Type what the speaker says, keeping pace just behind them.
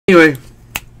Anyway,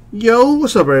 yo,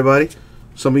 what's up, everybody?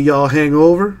 Some of y'all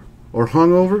hangover or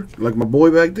hungover, like my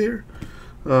boy back there.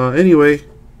 Anyway,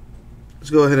 let's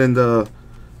go ahead and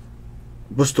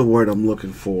what's the word I'm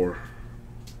looking for?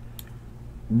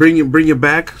 Bring you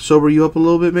back, sober you up a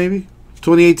little bit, maybe.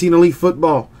 2018 Elite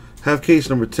Football, half case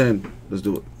number 10. Let's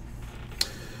do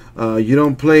it. You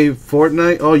don't play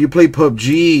Fortnite? Oh, you play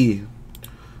PUBG,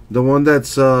 the one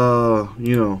that's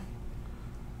you know,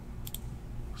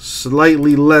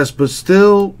 slightly less, but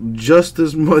still just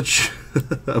as much.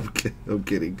 I'm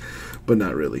kidding, but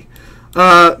not really.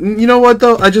 You know what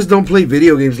though? I just don't play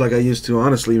video games like I used to,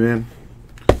 honestly, man.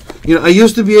 You know, I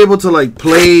used to be able to like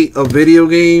play a video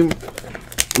game,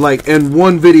 like in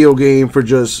one video game for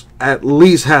just at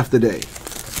least half the day.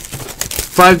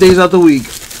 5 days out the week,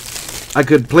 I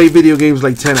could play video games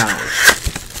like 10 hours.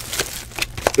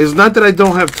 It's not that I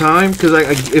don't have time, because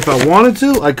if I wanted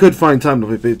to, I could find time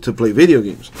to play video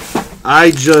games.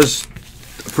 I just,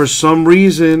 for some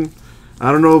reason,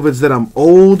 I don't know if it's that I'm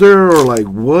older or like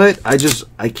what. I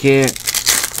can't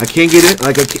get it.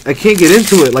 Like I can't get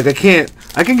into it. Like I can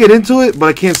get into it, but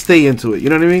I can't stay into it. You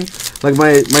know what I mean? Like my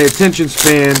attention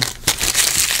span.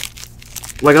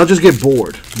 Like I'll just get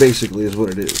bored. Basically, is what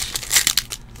it is.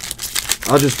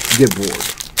 I'll just get bored.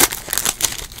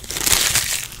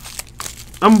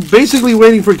 I'm basically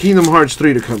waiting for Kingdom Hearts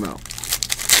 3 to come out.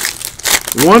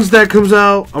 Once that comes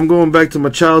out, I'm going back to my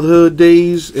childhood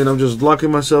days, and I'm just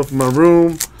locking myself in my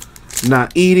room,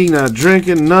 not eating, not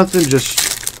drinking, nothing, just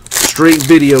straight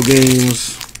video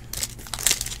games.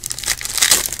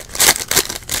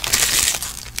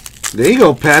 There you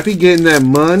go, Pappy, getting that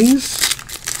monies.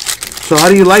 So how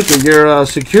do you like it? You're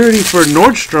security for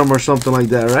Nordstrom or something like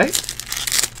that, right?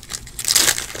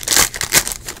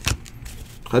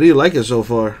 How do you like it so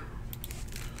far?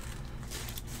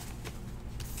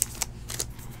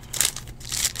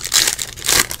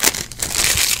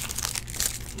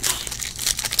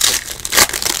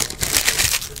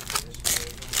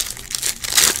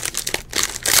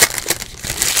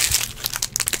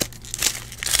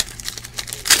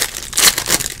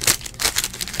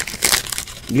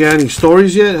 You got any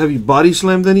stories yet? Have you body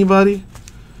slammed anybody?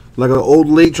 Like an old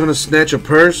lady trying to snatch a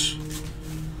purse?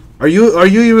 Are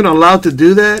you even allowed to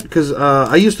do that? Because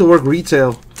I used to work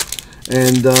retail,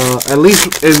 and at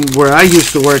least in where I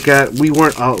used to work at, we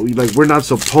weren't like we're not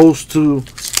supposed to.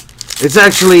 It's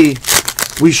actually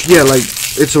like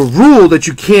it's a rule that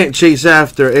you can't chase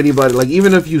after anybody. Like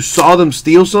even if you saw them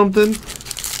steal something,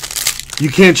 you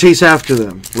can't chase after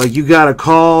them. Like you gotta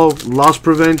call loss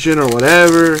prevention or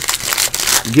whatever,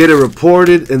 get it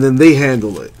reported, and then they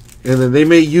handle it. And then they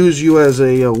may use you as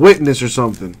a witness or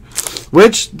something.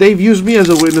 Which they've used me as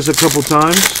a witness a couple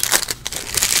times.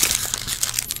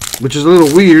 Which is a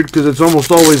little weird because it's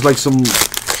almost always like some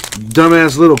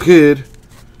dumbass little kid.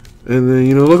 And then,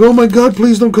 you know, like, oh my God,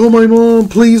 please don't call my mom.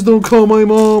 Please don't call my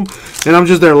mom. And I'm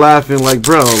just there laughing like,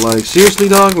 bro, like, seriously,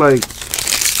 dog? Like,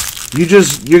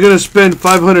 you're going to spend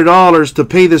 $500 to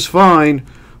pay this fine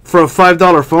for a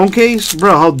 $5 phone case?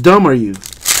 Bro, how dumb are you?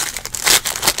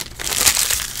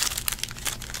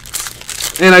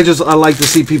 And I like to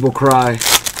see people cry,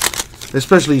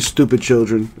 especially stupid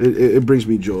children. It brings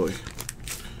me joy.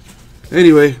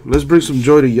 Anyway, let's bring some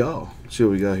joy to y'all. Let's see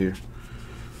what we got here.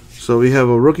 So we have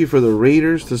a rookie for the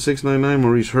Raiders to 699,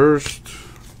 Maurice Hurst.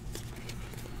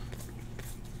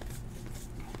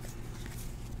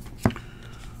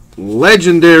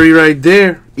 Legendary right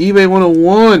there. eBay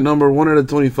 101, number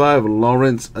 125,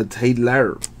 Lawrence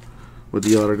Taylor with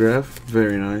the autograph.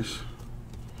 Very nice.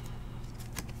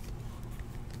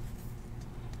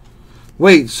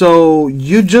 Wait, so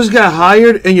you just got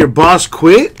hired and your boss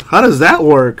quit? How does that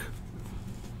work?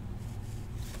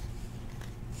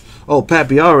 Oh,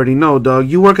 Pappy, I already know, dog.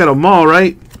 You work at a mall,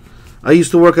 right? I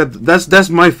used to work at... That's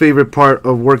my favorite part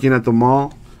of working at the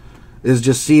mall. Is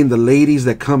just seeing the ladies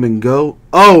that come and go.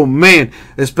 Oh, man.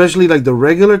 Especially like the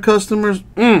regular customers.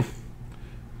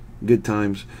 Good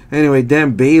times. Anyway,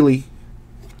 Dan Bailey.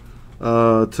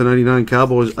 To 99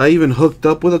 Cowboys. I even hooked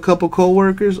up with a couple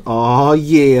co-workers. Oh,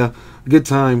 yeah. Good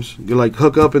times. You like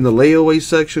hook up in the layaway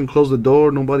section, close the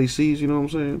door, nobody sees, you know what I'm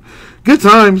saying? Good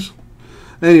times.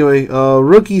 Anyway,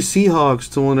 rookie Seahawks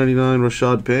to 199,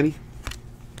 Rashad Penny.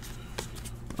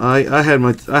 I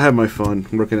had my fun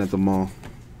working at the mall.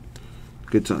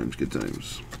 Good times, good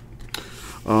times.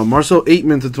 Marcel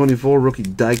Aitman to 24, rookie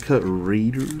die cut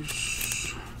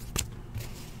Raiders.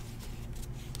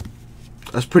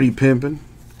 That's pretty pimping.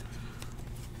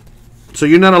 So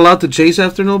you're not allowed to chase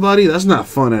after nobody? That's not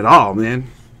fun at all,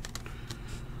 man.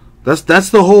 That's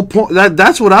the whole point.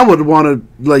 That's what I would want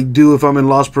to like do if I'm in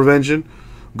loss prevention.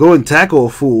 Go and tackle a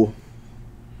fool.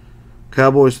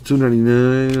 Cowboys to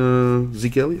 299.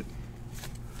 Zeke Elliott.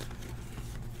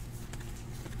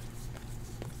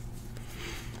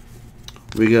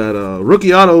 We got a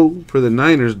rookie auto for the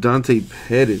Niners, Dante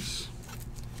Pettis.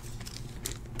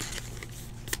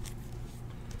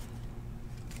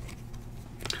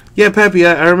 Yeah, Pappy,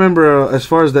 I remember as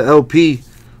far as the LP,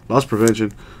 loss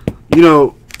prevention, you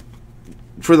know,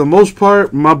 for the most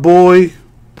part, my boy,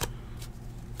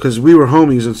 because we were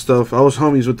homies and stuff, I was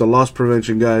homies with the loss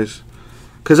prevention guys,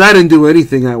 because I didn't do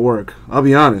anything at work, I'll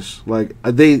be honest. Like,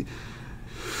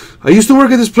 I used to work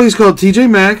at this place called TJ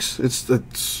Maxx.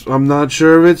 It's I'm not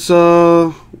sure if it's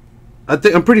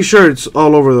I'm pretty sure it's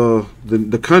all over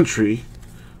the country.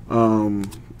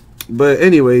 But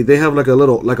anyway, they have like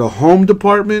a home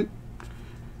department,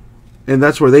 and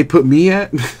that's where they put me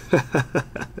at.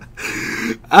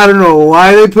 I don't know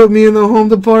why they put me in the home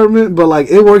department, but like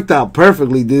it worked out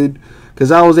perfectly, dude.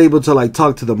 Because I was able to like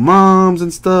talk to the moms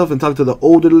and stuff and talk to the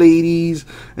older ladies.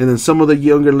 And then some of the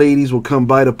younger ladies will come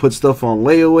by to put stuff on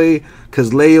layaway. Because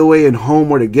layaway and home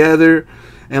were together.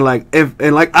 And like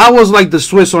I was like the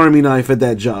Swiss Army knife at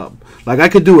that job. Like I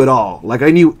could do it all. Like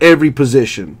I knew every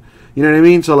position. You know what I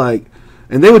mean? So like,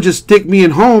 and they would just stick me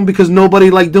in home because nobody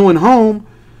liked doing home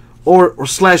or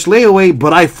slash layaway,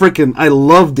 but I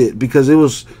loved it because it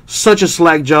was such a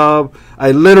slack job.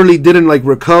 I literally didn't like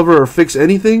recover or fix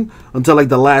anything until like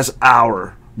the last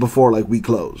hour before like we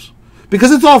close,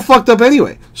 because it's all fucked up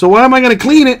anyway. So why am I gonna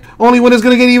clean it only when it's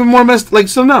gonna get even more messed? Like,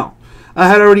 so no, I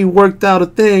had already worked out a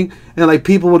thing, and like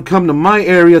people would come to my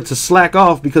area to slack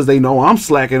off because they know I'm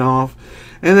slacking off,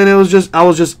 and then I was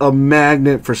just a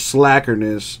magnet for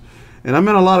slackerness. And I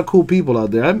met a lot of cool people out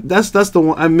there. That's the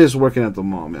one I miss working at the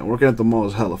mall, man. Working at the mall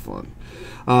is hella fun.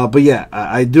 But yeah,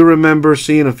 I do remember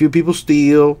seeing a few people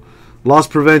steal. Loss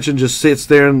prevention just sits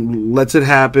there and lets it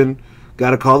happen.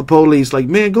 Got to call the police. Like,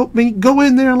 man, go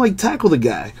in there and like tackle the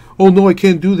guy. Oh no, I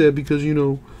can't do that because you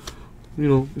know,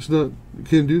 it's not. You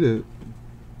can't do that.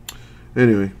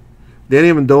 Anyway, Danny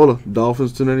Amendola,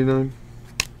 Dolphins 299.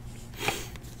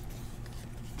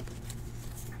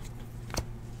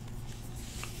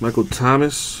 Michael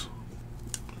Thomas,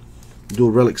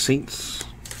 dual relic Saints.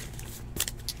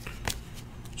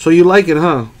 So you like it,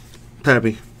 huh,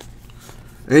 Pappy?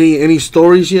 Any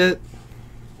stories yet?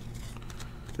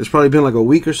 It's probably been like a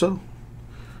week or so.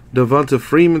 Devonta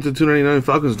Freeman to 299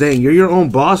 Falcons. Dang, you're your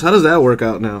own boss? How does that work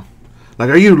out now?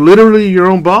 Like, are you literally your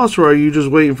own boss, or are you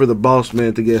just waiting for the boss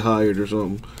man to get hired or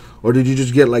something? Or did you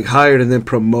just get like hired and then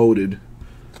promoted?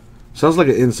 Sounds like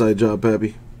an inside job,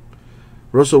 Pappy.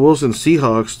 Russell Wilson,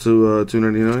 Seahawks to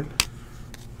 299.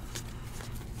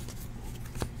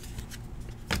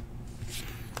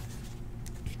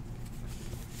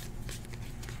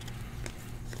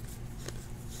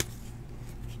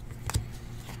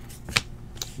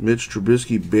 Mitch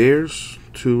Trubisky, Bears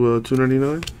to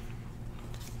 299.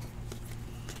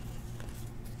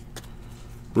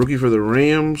 Rookie for the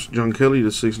Rams, John Kelly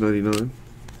to 699.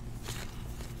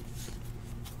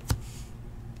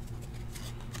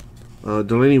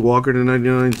 Delaney Walker to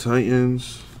 99,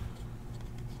 Titans.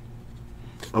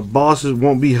 A boss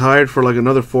won't be hired for like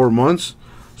another 4 months.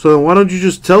 So then why don't you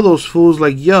just tell those fools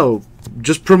like, yo,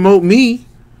 just promote me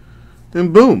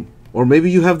and boom. Or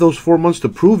maybe you have those 4 months to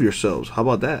prove yourselves. How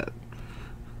about that?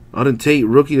 Auden Tate,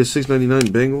 rookie to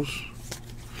 699, Bengals.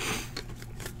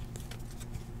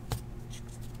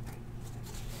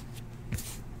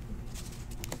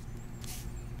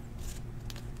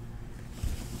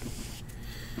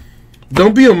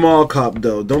 Don't be a mall cop,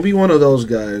 though. Don't be one of those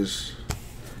guys.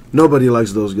 Nobody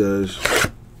likes those guys.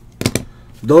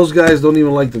 Those guys don't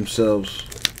even like themselves.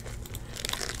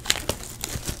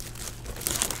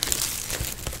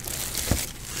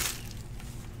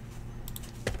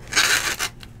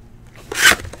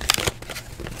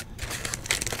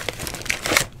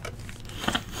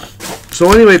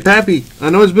 So anyway, Pappy,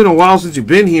 I know it's been a while since you've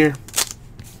been here,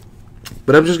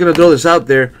 but I'm just going to throw this out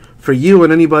there for you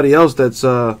and anybody else that's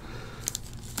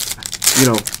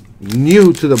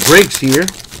new to the breaks here.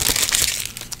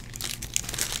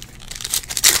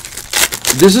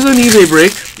 This is an eBay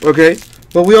break, okay?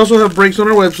 But we also have breaks on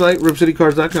our website,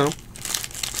 ripcitycards.com.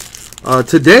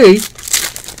 Today,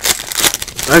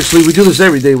 actually, we do this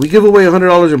every day. We give away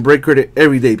 $100 in break credit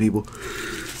every day, people.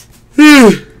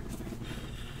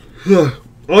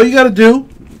 All you got to do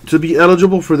to be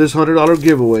eligible for this $100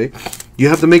 giveaway, you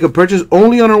have to make a purchase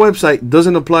only on our website.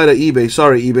 Doesn't apply to eBay.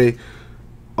 Sorry, eBay.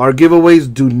 Our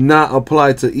giveaways do not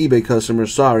apply to eBay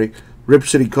customers. Sorry.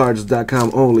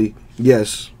 RipCityCards.com only.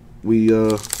 Yes, we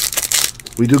do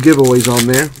giveaways on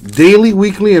there. Daily,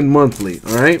 weekly, and monthly.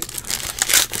 Alright?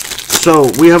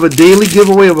 So, we have a daily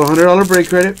giveaway of $100 break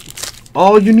credit.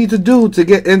 All you need to do to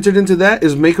get entered into that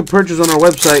is make a purchase on our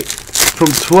website from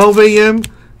 12 a.m.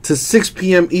 to 6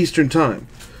 p.m. Eastern Time.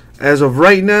 As of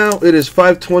right now, it is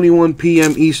 5:21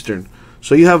 p.m. Eastern.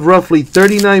 So you have roughly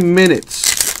 39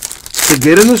 minutes to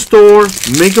get in the store,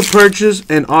 make a purchase,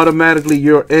 and automatically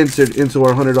you're entered into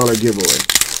our $100 giveaway.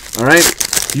 All right?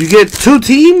 You get 2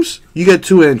 teams, you get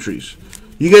 2 entries.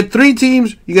 You get 3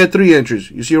 teams, you get 3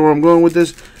 entries. You see where I'm going with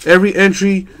this? Every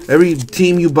entry, every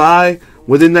team you buy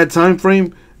within that time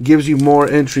frame gives you more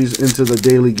entries into the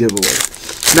daily giveaway.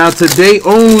 Now today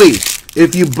only,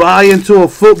 if you buy into a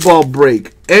football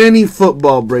break, any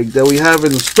football break that we have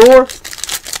in the store,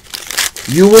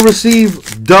 you will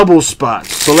receive double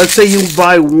spots. So let's say you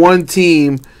buy 1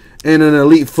 team in an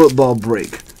elite football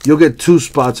break. You'll get 2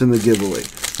 spots in the giveaway.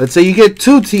 Let's say you get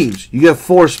 2 teams, you get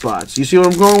 4 spots. You see where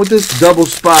I'm going with this? Double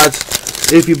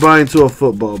spots if you buy into a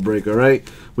football break, all right?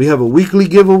 We have a weekly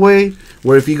giveaway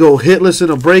where if you go hitless in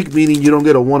a break, meaning you don't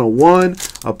get a 101,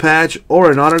 a patch,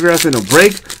 or an autograph in a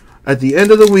break, at the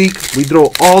end of the week, we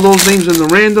throw all those names in the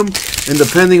random, and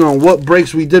depending on what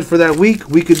breaks we did for that week,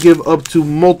 we could give up to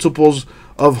multiples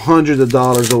of hundreds of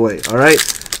dollars away, all right?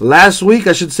 Last week,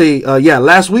 I should say,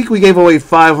 last week we gave away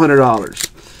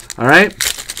 $500, all right?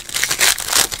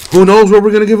 Who knows what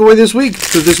we're going to give away this week,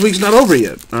 because this week's not over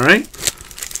yet, all right?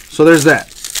 So there's that.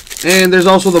 And there's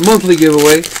also the monthly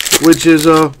giveaway, which is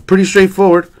pretty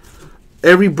straightforward.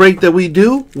 Every break that we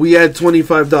do, we add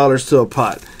 $25 to a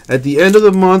pot. At the end of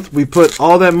the month, we put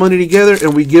all that money together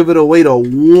and we give it away to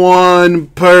 1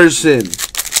 person.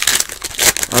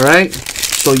 All right?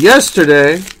 So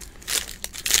yesterday,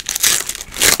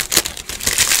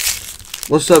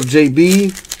 what's up,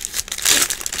 JB?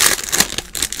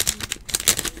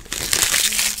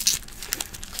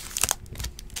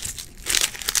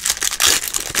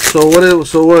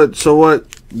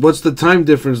 What's the time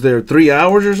difference there? 3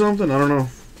 hours or something? I don't know.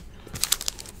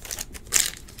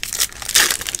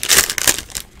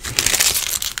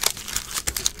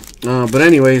 But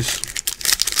anyways,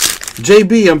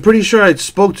 JB, I'm pretty sure I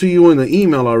spoke to you in the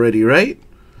email already, right?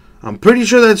 I'm pretty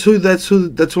sure that's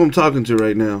who I'm talking to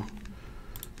right now.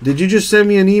 Did you just send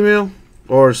me an email,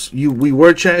 or we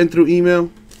were chatting through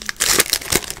email?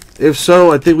 If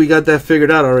so, I think we got that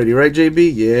figured out already, right,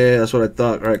 JB? Yeah, that's what I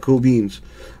thought. All right, cool beans.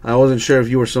 I wasn't sure if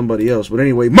you were somebody else, but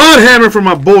anyway, Mod Hammer for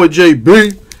my boy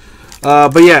JB.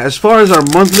 But yeah, as far as our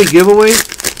monthly giveaway,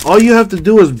 all you have to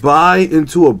do is buy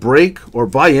into a break or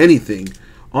buy anything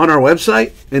on our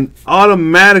website, and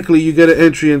automatically you get an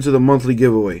entry into the monthly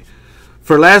giveaway.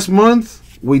 For last month,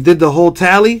 we did the whole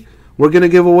tally. We're going to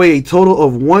give away a total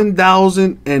of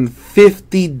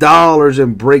 $1,050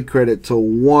 in break credit to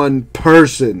 1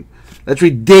 person. That's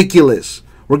ridiculous.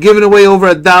 We're giving away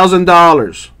over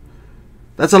 $1,000.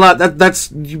 That's a lot.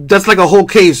 That's like a whole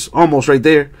case almost right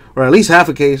there, or at least half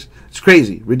a case. It's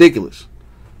crazy, ridiculous.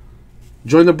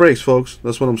 Join the breaks, folks.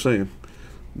 That's what I'm saying.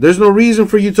 There's no reason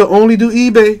for you to only do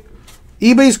eBay.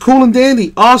 eBay's cool and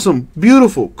dandy, awesome,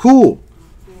 beautiful, cool.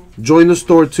 Join the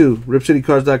store too.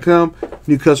 RipCityCars.com.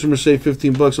 New customers save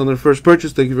 $15 on their first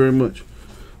purchase. Thank you very much.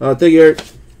 Thank you, Eric.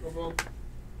 All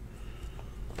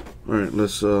right,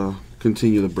 let's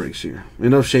continue the breaks here.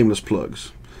 Enough shameless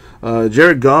plugs.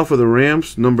 Jared Goff for the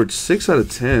Rams, numbered 6 out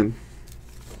of 10.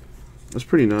 That's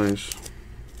pretty nice.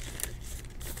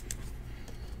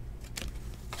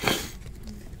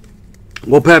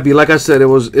 Well, Pappy, like I said, it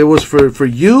was for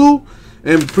you,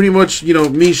 and pretty much, you know,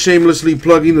 me shamelessly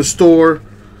plugging the store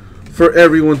for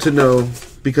everyone to know,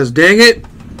 because dang it,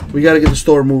 we got to get the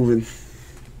store moving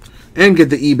and get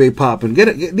the eBay popping.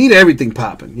 Need everything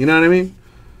popping. You know what I mean?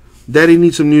 Daddy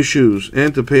needs some new shoes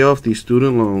and to pay off these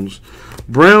student loans.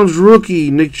 Browns rookie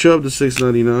Nick Chubb to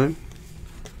 $6.99.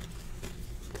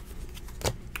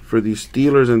 For the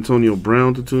Steelers, Antonio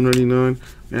Brown to $2.99.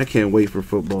 Man, I can't wait for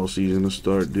football season to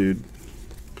start, dude.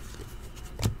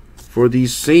 For the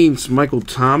Saints, Michael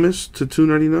Thomas to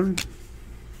 $2.99.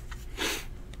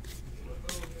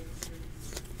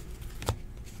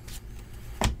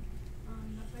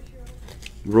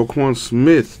 Roquan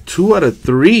Smith, 2 out of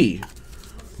 3.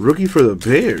 Rookie for the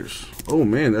Bears. Oh,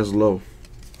 man, that's low.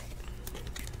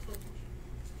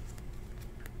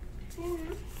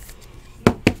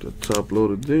 The top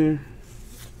loaded there.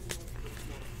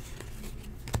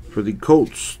 For the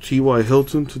Colts, T.Y.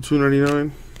 Hilton to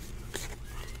 $2.99.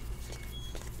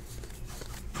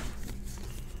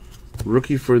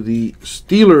 Rookie for the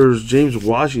Steelers, James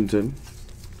Washington.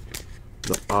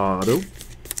 The auto.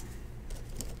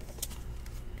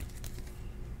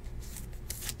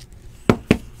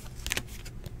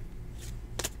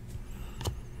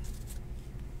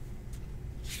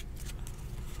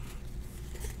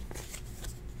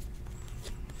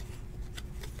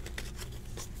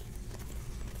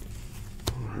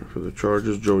 for the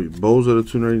Chargers, Joey Bosa to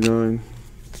 299.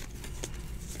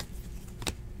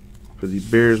 For the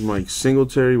Bears, Mike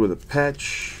Singletary with a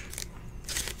patch.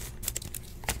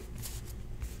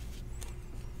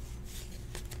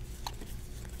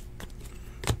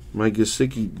 Mike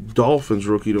Gesicki, Dolphins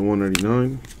rookie to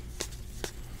 199.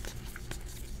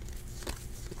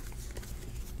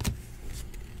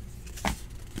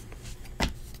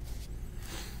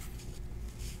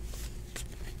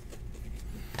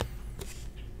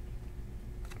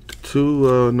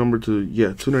 Number 2,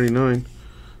 yeah, 299.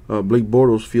 Blake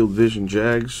Bortles, Field Vision,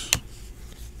 Jags.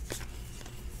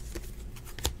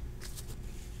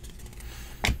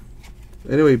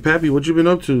 Anyway, Pappy, what you been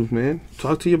up to, man?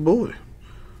 Talk to your boy.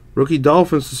 Rookie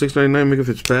Dolphins to 699, Micah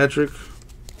Fitzpatrick.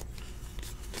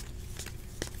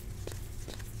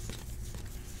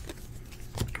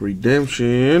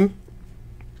 Redemption.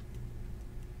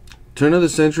 Turn of the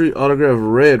century autograph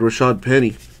red, Rashad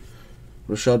Penny.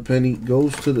 Rashad Penny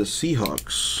goes to the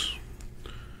Seahawks.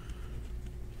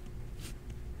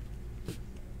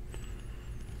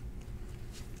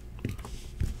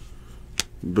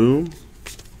 Boom.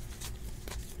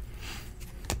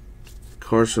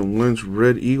 Carson Wentz,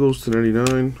 Red Eagles to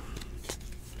 99.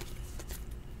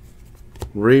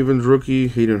 Ravens rookie,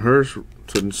 Hayden Hurst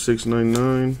to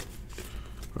 699.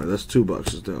 Alright, that's 2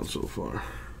 boxes down so far.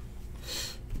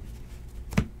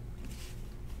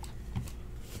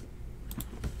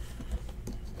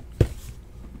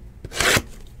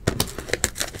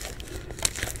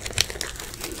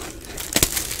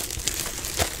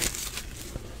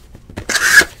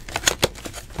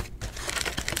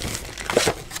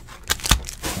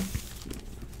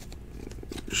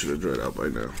 Should have dried out by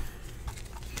now.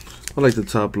 I like to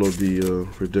top load the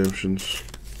redemptions.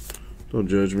 Don't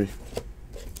judge me.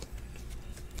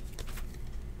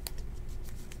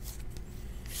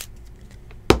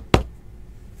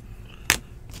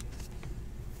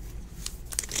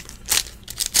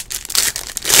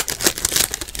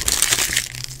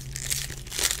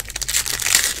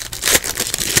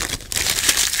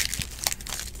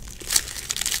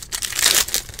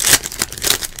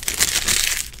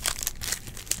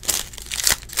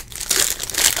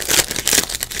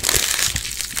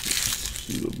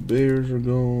 The Bears are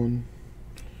going.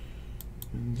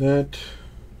 And that.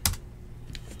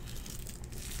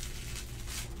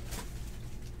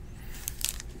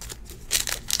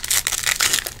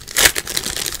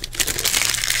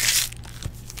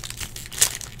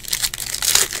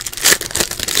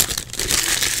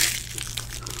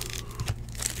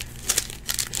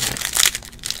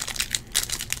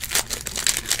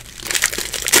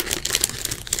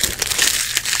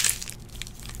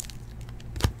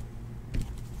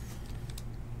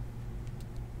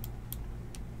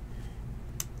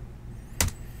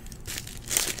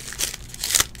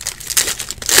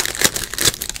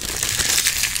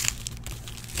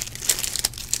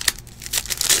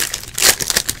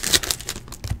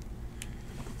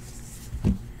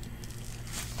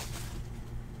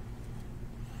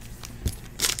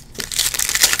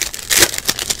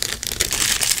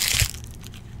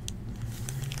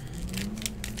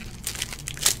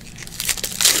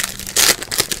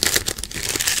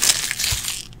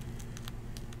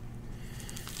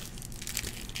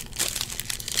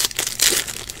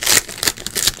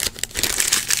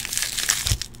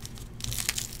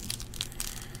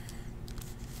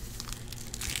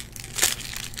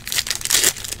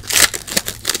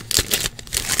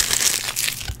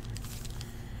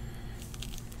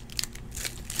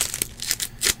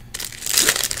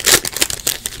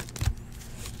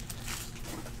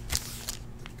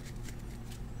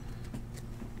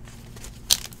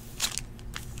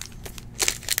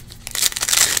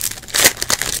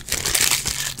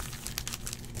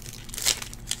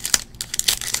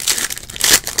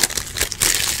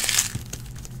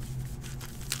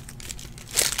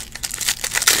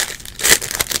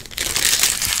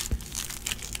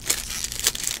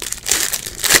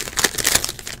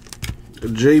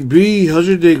 JB, how's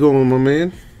your day going, my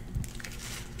man?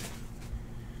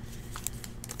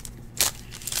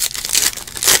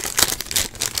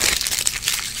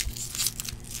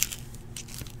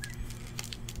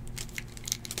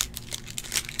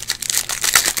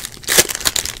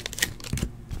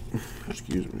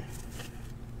 Excuse me.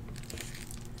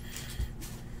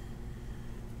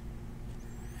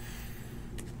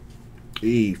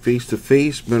 Hey,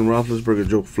 face-to-face, Ben Roethlisberger,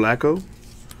 Joe Flacco.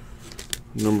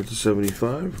 Number to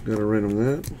 75. Gotta random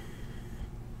that.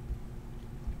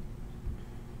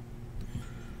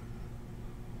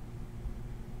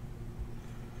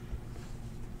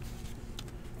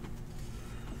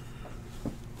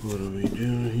 What are we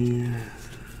doing here?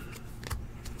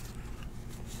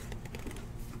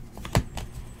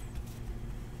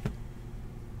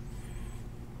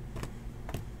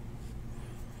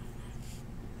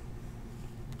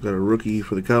 Got a rookie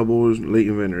for the Cowboys,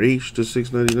 Leighton Vander Esch to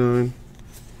 6.99.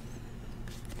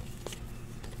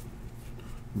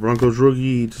 Broncos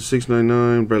rookie to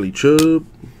 6.99, Bradley Chubb.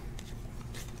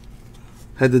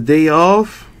 Had the day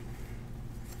off.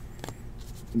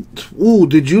 Ooh,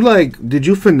 did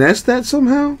you finesse that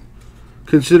somehow?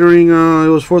 Considering it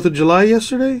was 4th of July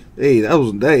yesterday? Hey,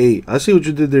 hey, I see what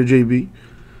you did there, JB.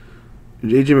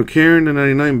 AJ McCarron to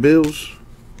 99 Bills.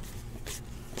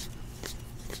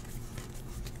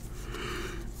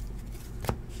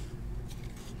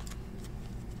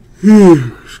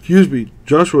 Excuse me.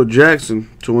 Joshua Jackson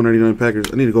to 199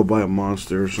 Packers. I need to go buy a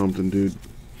monster or something, dude.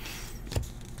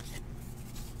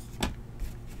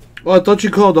 Oh, I thought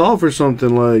you called off or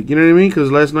something, like, you know what I mean?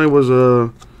 Because last night was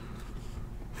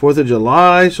 4th of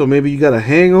July, so maybe you got a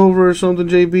hangover or something,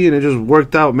 JB, and it just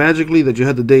worked out magically that you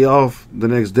had the day off the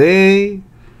next day.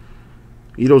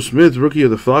 Ito Smith, rookie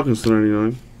of the Falcons to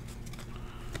 99.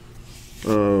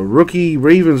 Rookie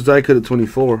Ravens die cut at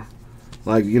 24.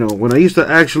 Like, you know, when I used to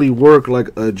actually work like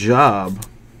a job,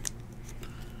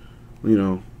 you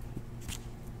know,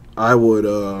 I would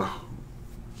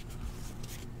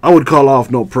call off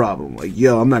no problem. Like,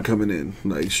 yo, I'm not coming in.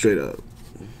 Like, straight up.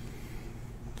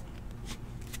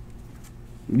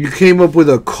 You came up with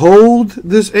a cold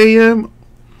this AM?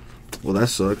 Well, that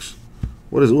sucks.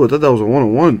 What is it? Ooh, I thought that was a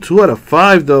 1-on-1. 2 out of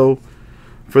 5, though,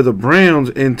 for the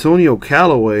Browns. Antonio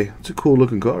Callaway. It's a cool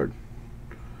looking card.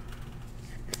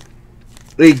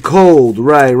 A cold.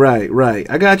 Right.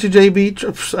 I got you,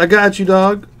 JB. I got you,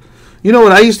 dog. You know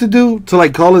what I used to do to,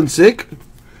 like, call in sick?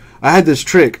 I had this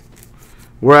trick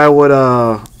where I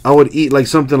would eat, like,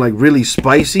 something, like, really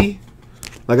spicy.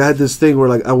 Like, I had this thing where,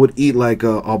 like, I would eat, like,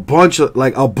 a bunch of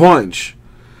hot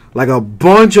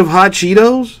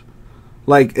Cheetos.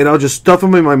 Like, and I'll just stuff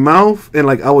them in my mouth, and,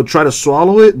 like, I would try to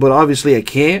swallow it, but obviously I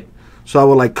can't. So I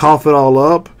would, like, cough it all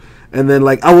up, and then,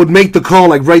 like, I would make the call,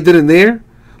 like, right then and there.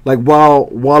 Like,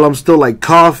 while I'm still, like,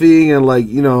 coughing, and, like,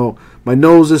 you know, my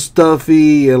nose is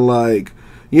stuffy, and, like,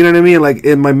 you know what I mean? Like,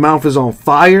 and my mouth is on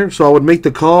fire. So I would make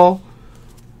the call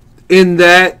in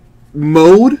that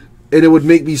mode, and it would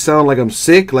make me sound like I'm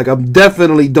sick. Like, I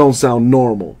definitely don't sound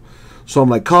normal. So I'm,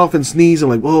 like, coughing, sneezing,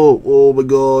 like, oh my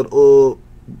God, oh,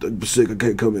 I'm sick, I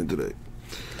can't come in today.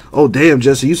 Oh, damn,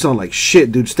 Jesse, you sound like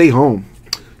shit, dude. Stay home.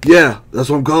 Yeah, that's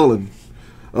what I'm calling.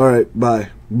 All right, bye.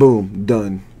 Boom,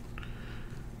 done.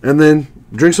 And then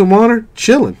drink some water,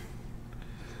 chilling.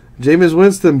 Jameis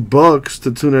Winston, Bucks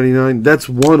to 299. That's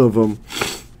one of them.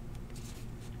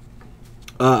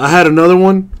 I had another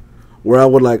one where I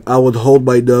would hold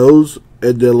my nose,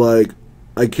 and then, like,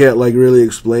 I can't, like, really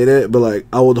explain it, but, like,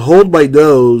 I would hold my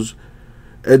nose,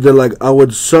 and then, like, I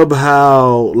would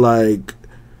somehow, like,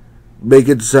 make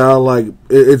it sound like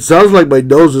it sounds like my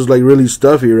nose is, like, really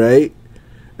stuffy, right?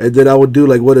 And then I would do,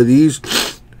 like, one of these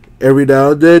every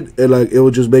now and then, and, like, it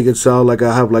would just make it sound like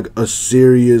I have, like, a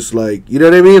serious, like, you know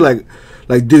what I mean? Like,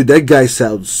 dude, that guy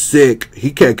sounds sick.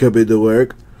 He can't come into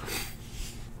work.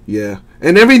 Yeah.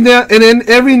 And every now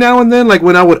and then, like,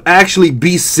 when I would actually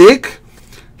be sick,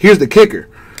 here's the kicker.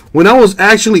 When I was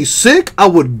actually sick, I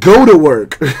would go to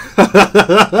work.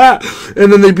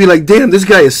 And then they'd be like, damn, this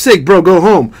guy is sick, bro, go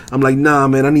home. I'm like, nah,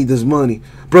 man, I need this money.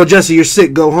 Bro, Jesse, you're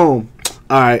sick, go home.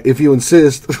 All right, if you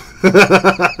insist. Good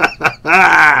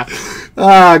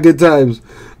times.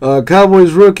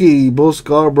 Cowboys rookie, Bull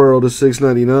Scarborough to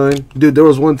 6.99. Dude, there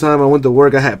was one time I went to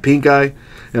work, I had pink eye.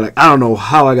 And, like, I don't know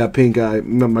how I got pink eye.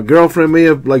 My girlfriend may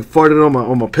have, like, farted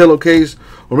on my pillowcase.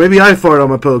 Or maybe I farted on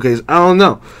my pillowcase. I don't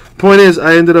know. Point is,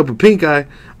 I ended up with pink eye.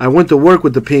 I went to work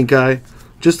with the pink eye.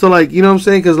 Just to, like, you know what I'm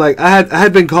saying? Because, like, I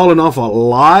had been calling off a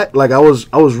lot. Like, I was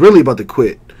really about to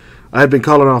quit. I had been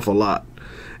calling off a lot.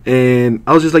 And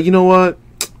I was just like, you know what?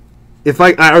 If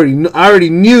I already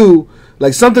knew,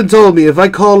 like, something told me if I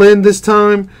call in this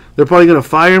time, they're probably going to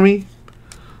fire me.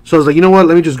 So I was like, you know what?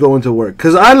 Let me just go into work.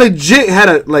 Because I legit had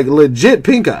a, like, legit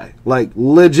pink eye. Like,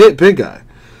 legit pink eye.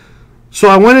 So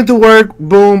I went into work,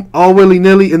 boom, all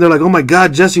willy-nilly. And they're like, oh, my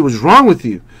God, Jesse, what's wrong with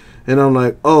you? And I'm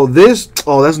like, oh,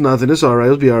 that's nothing. It's all right.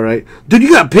 It'll be all right. Dude,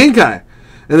 you got pink eye.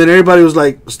 And then everybody was,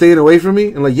 like, staying away from me.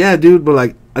 And like, yeah, dude, but,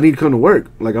 like, I need to come to work.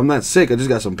 Like, I'm not sick. I just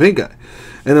got some pink eye.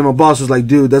 And then my boss was like,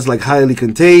 dude, that's, like, highly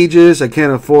contagious. I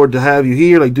can't afford to have you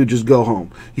here. Like, dude, just go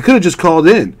home. You could have just called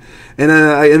in. And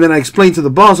then I explained to the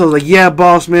boss. I was like, yeah,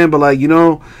 boss, man, but, like, you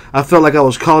know, I felt like I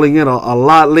was calling in a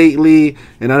lot lately,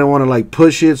 and I didn't want to, like,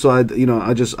 push it. So, I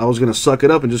was going to suck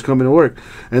it up and just come into work.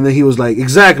 And then he was like,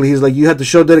 exactly. He's like, you have to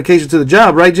show dedication to the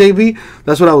job, right, JB?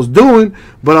 That's what I was doing.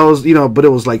 But I was, but it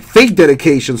was, like, fake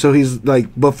dedication. So he's like,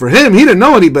 but for him, he didn't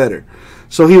know any better.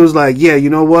 So he was like, yeah, you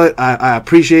know what? I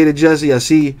appreciate it, Jesse. I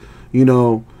see,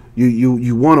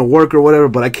 you want to work or whatever,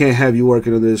 but I can't have you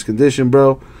working under this condition,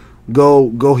 bro.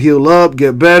 Go heal up,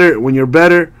 get better. When you're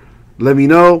better, let me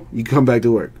know. You come back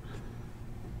to work.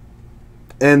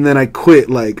 And then I quit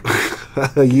like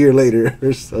a year later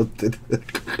or something.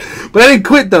 But I didn't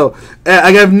quit though.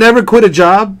 I've never quit a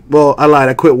job. Well, I lied.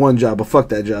 I quit one job, but fuck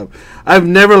that job. I've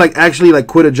never like actually like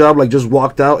quit a job, like just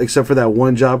walked out, except for that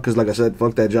one job, because like I said,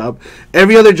 fuck that job.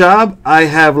 Every other job I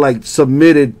have like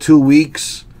submitted 2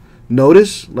 weeks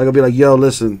notice. Like I'll be like, yo,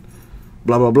 listen,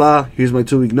 blah blah blah. Here's my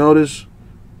 2 week notice.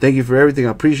 Thank you for everything.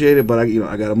 I appreciate it, but I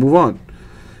gotta move on.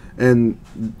 And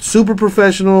super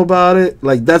professional about it.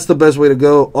 Like that's the best way to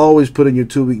go. Always put in your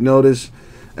 2 week notice,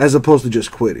 as opposed to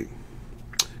just quitting.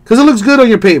 Because it looks good on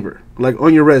your paper, like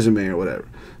on your resume or whatever.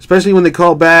 Especially when they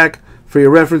call back for your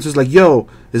references, like, yo,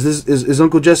 is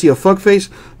Uncle Jesse a fuckface?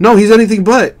 No, he's anything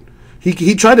but.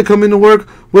 He tried to come into work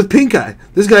with pink eye.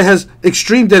 This guy has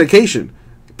extreme dedication.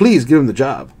 Please give him the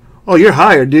job. Oh, you're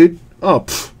hired, dude. Oh,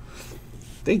 pff.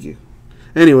 Thank you.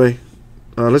 Anyway,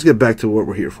 let's get back to what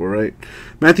we're here for, right?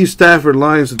 Matthew Stafford,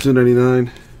 Lions to $2.99.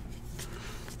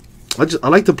 I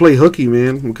like to play hooky,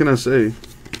 man. What can I say?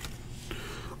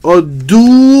 A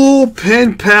dual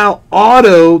pen pal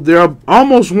auto. They're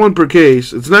almost 1 per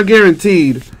case. It's not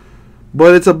guaranteed,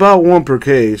 but it's about 1 per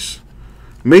case.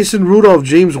 Mason Rudolph,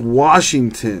 James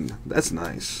Washington. That's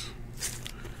nice.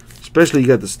 Especially you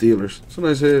got the Steelers. It's a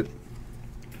nice hit.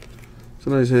 It's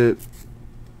a nice hit.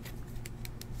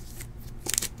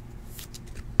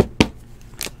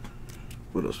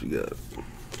 What else we got?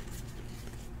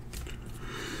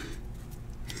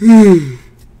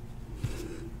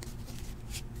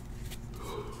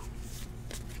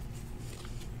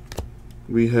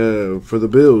 We have, for the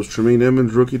Bills, Tremaine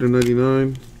Edmonds, rookie to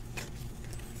 99.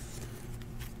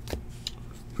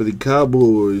 For the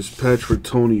Cowboys, patch for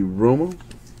Tony Romo.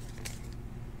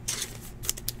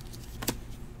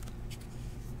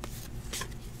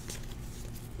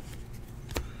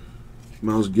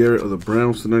 Myles Garrett of the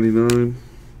Browns to 99.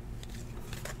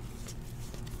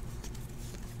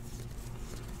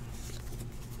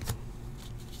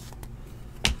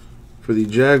 For the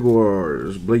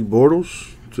Jaguars, Blake Bortles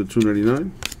to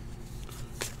 299.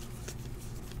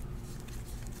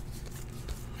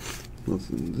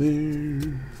 Nothing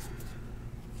there.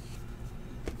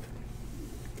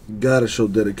 Gotta show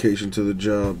dedication to the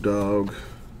job, dog.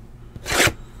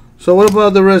 So what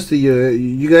about the rest of you?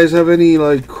 You guys have any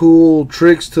like cool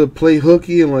tricks to play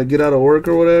hooky and like get out of work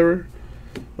or whatever?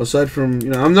 Aside from,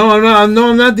 you know, I'm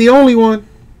not the only one.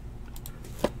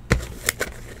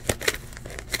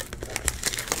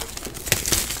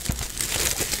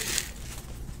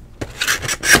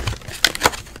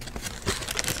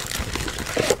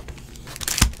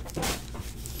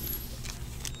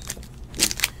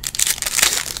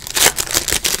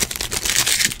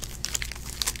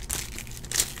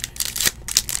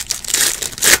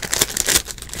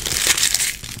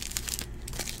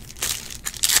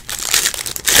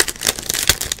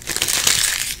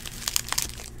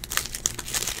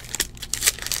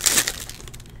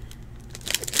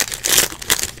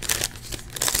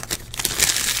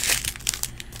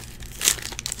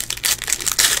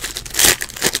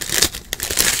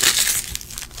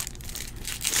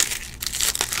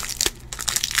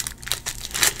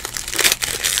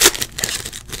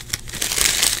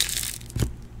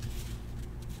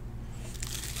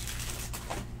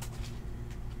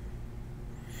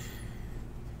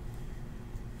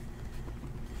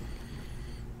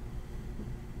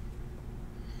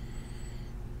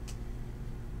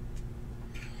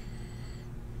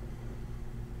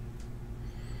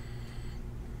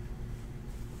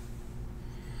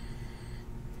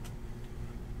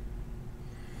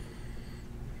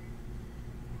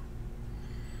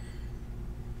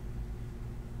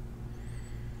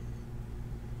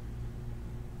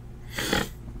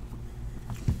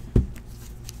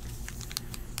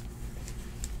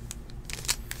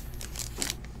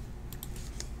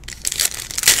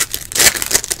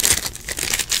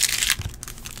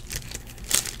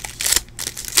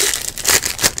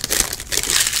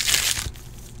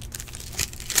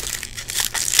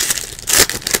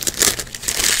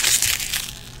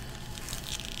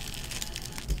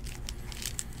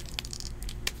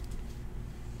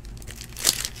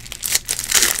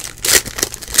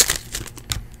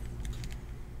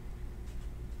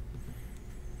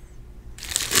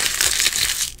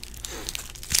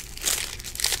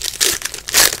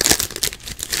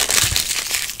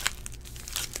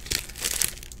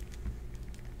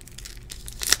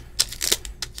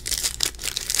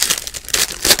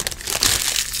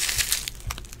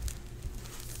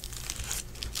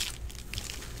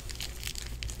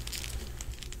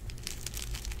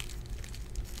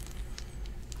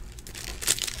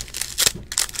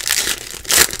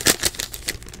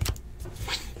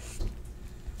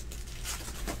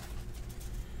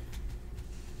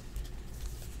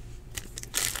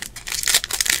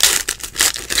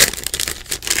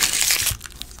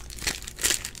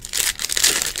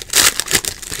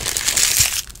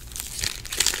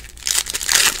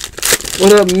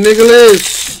 What up,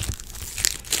 Nicholas?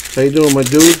 How you doing, my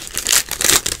dude?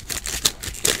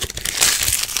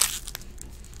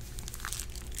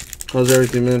 How's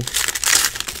everything, man?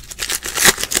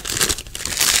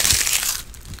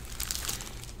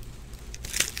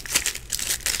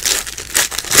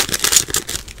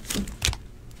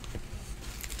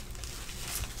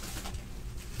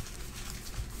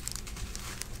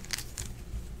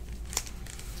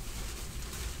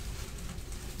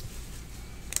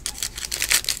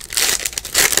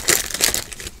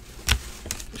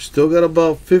 Still got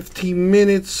about 15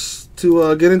 minutes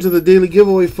to get into the daily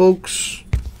giveaway, folks.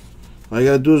 All you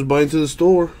gotta do is buy into the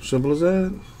store. Simple as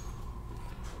that.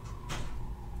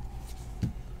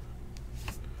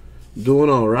 Doing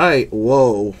all right.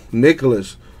 Whoa,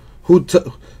 Nicholas.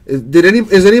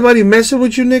 Is anybody messing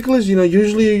with you, Nicholas? You know,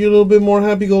 usually you're a little bit more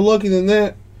happy-go-lucky than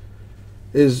that.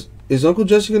 Is Uncle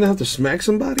Jesse gonna have to smack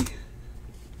somebody?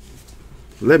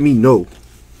 Let me know.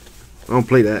 I don't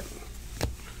play that.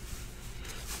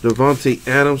 Devontae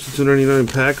Adams to 299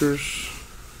 Packers.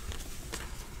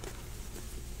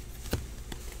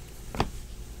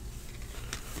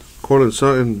 Cortland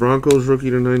Sutton Broncos rookie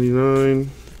to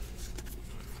 99.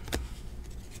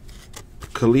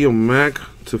 Khalil Mack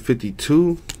to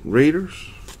 52 Raiders.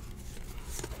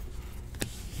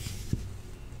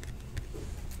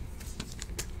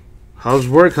 How's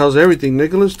work? How's everything,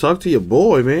 Nicholas? Talk to your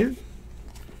boy, man.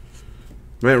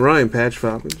 Matt Ryan patch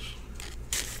Falcons.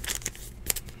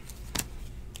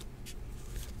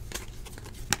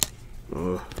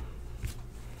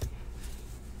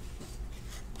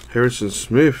 Harrison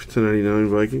Smith to 99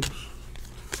 Vikings.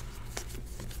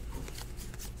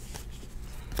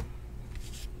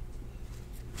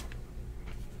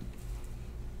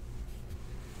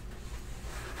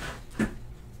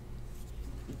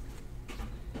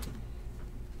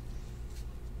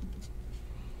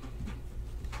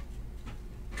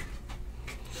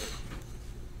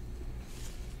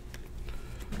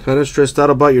 Kind of stressed out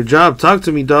about your job. Talk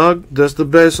to me, dog. That's the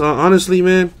best. Honestly,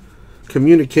 man.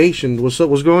 Communication. What's up?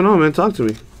 What's going on, man? Talk to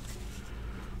me.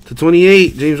 To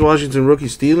 28, James Washington rookie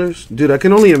Steelers. Dude, I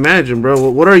can only imagine,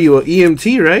 bro. What are you, an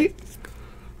EMT, right?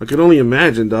 I can only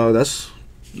imagine, dog.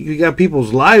 You got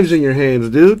people's lives in your hands,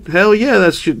 dude. Hell yeah,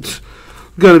 that's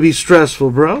gonna be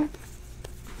stressful, bro.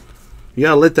 You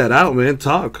gotta let that out, man.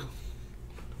 Talk.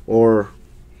 Or,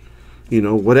 you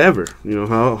know, whatever. You know,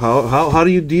 how do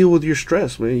you deal with your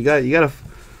stress, man? You gotta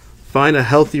find a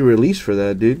healthy release for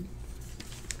that, dude.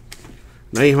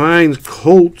 Night Hines,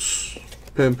 Colts,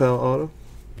 Pen Pal Auto.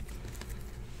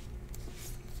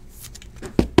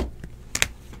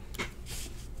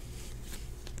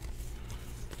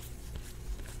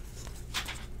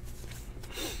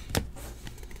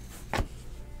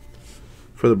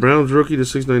 For the Browns, rookie to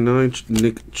 699,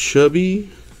 Nick Chubby.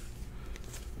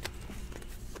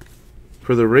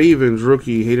 For the Ravens,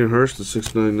 rookie, Hayden Hurst to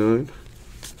 699.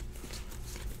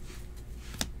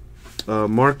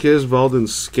 Marquez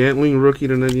Valden-Scantling, rookie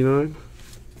to 99.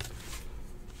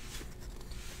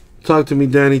 Talk to me,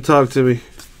 Danny. Talk to me.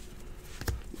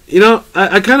 You know,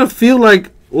 I kind of feel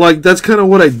like that's kind of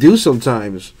what I do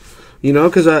sometimes. You know,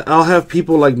 because I'll have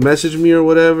people, like, message me or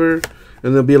whatever,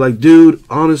 and they'll be like, dude,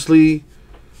 honestly,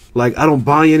 like, I don't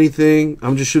buy anything.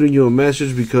 I'm just shooting you a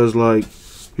message because, like,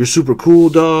 you're super cool,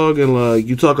 dog, and, like,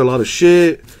 you talk a lot of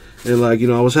shit, and, like, you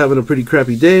know, I was having a pretty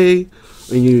crappy day.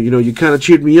 And you kind of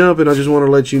cheered me up, and I just want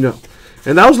to let you know.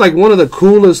 And that was like one of the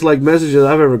coolest like messages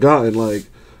I've ever gotten. Like,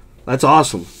 that's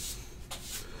awesome.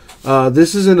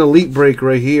 This is an elite break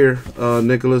right here,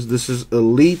 Nicholas. This is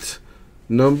elite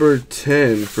number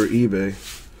 10 for eBay.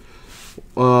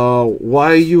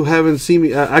 Why you haven't seen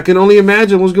me? I can only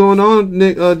imagine what's going on,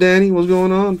 Danny. What's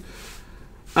going on?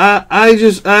 I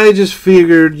just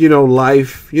figured, you know,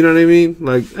 life, you know what I mean?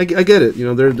 Like, I get it. You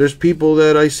know, there's people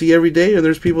that I see every day, and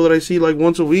there's people that I see like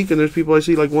once a week, and there's people I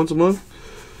see like once a month,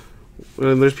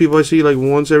 and there's people I see like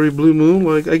once every blue moon.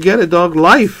 Like, I get it, dog.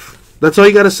 Life. That's all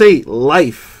you gotta say.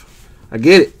 Life. I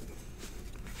get it.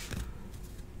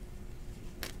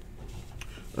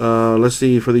 Let's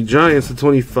see, for the Giants, the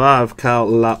 25, Kyle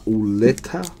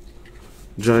Lauletta.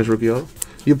 Giants rookie auto.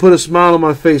 You put a smile on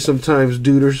my face sometimes,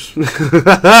 duders.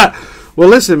 Well,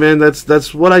 listen, man,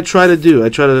 that's what I try to do. I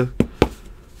try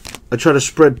to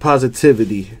spread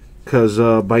positivity because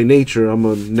by nature I'm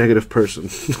a negative person.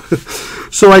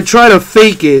 So I try to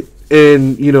fake it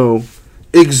and, you know,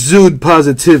 exude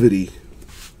positivity.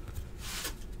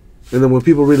 And then when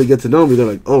people really get to know me, they're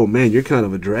like, "Oh man, you're kind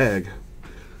of a drag,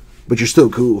 but you're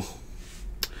still cool."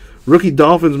 Rookie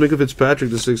Dolphins, Minka Fitzpatrick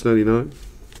to 699.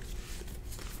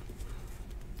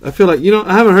 I feel like, you know,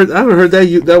 I haven't heard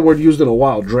that word used in a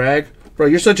while. Drag, bro.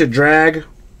 You're such a drag.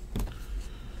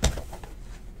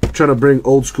 trying to bring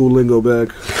old school lingo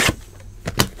back.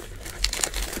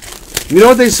 You know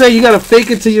what they say? You gotta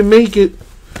fake it till you make it.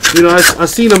 You know, I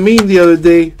seen a meme the other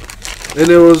day, and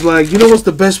it was like, you know what's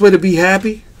the best way to be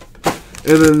happy?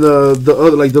 And then the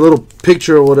other, like the little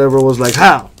picture or whatever was like,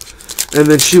 how? And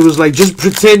then she was like, just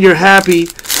pretend you're happy,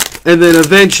 and then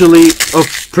eventually,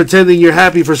 pretending you're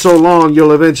happy for so long,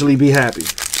 you'll eventually be happy.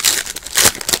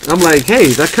 I'm like, hey,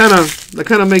 that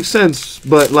kind of makes sense,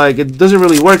 but like it doesn't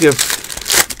really work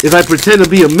if I pretend to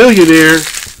be a millionaire.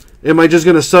 Am I just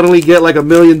gonna suddenly get like $1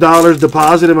 million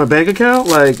deposit in my bank account?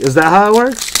 Like, is that how it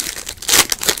works?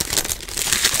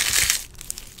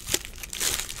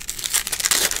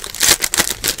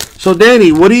 So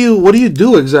Danny, what do you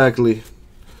do exactly?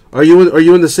 Are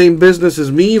you in the same business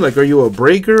as me? Like, are you a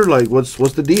breaker? Like, what's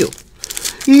the deal?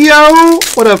 Yo,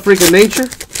 what up, freaking nature?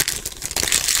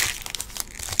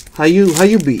 How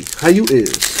you be? How you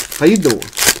is? How you doing?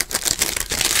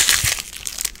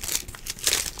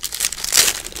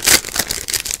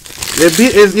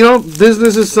 You know,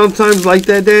 business is sometimes like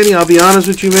that, Danny. I'll be honest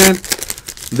with you, man.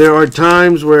 There are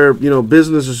times where, you know,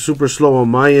 business is super slow on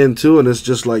my end too, and it's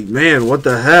just like, man, what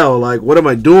the hell? Like, what am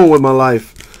I doing with my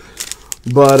life?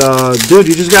 But dude,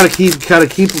 you just gotta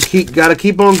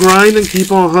keep on grinding,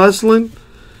 keep on hustling,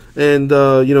 and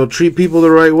you know, treat people the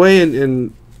right way,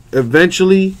 and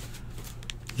eventually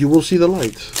you will see the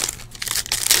light.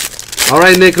 All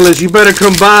right, Nicholas, you better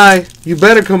come by. You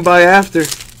better come by after.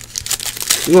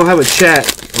 We're gonna have a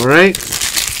chat. All right.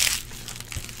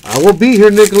 I will be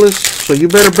here, Nicholas. So you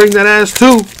better bring that ass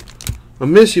too. I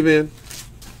miss you, man.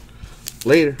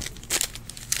 Later.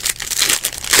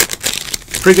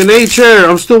 Freaking nature.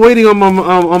 I'm still waiting on my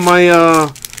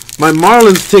my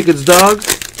Marlins tickets, dog.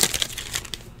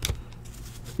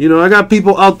 You know, I got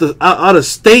people out of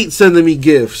state sending me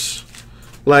gifts.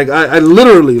 Like I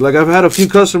literally, like, I've had a few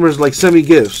customers like send me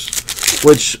gifts,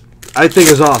 which I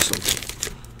think is awesome.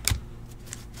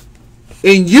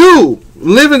 And you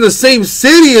live in the same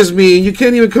city as me, and you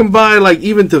can't even come by, like,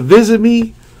 even to visit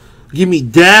me, give me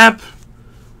dap,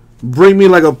 bring me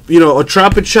like a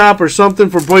tropic chop or something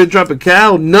from Pollo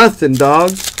Tropical. Nothing,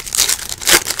 dog.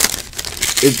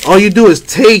 All you do is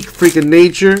take, freaking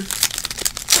nature.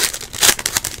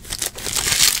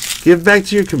 Give back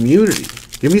to your community.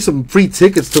 Give me some free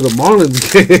tickets to the Marlins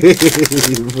game.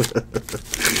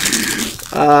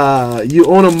 You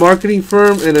own a marketing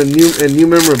firm and a new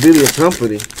memorabilia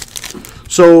company.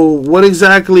 So what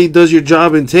exactly does your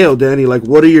job entail, Danny? Like,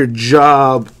 what are your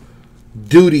job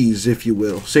duties, if you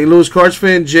will? St. Louis Cards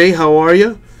fan Jay, how are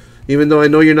you? Even though I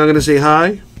know you're not going to say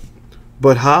hi.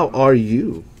 But how are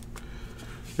you?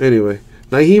 Anyway,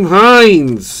 Naheem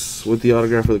Hines with the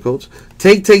autograph for the Colts.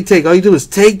 Take. All you do is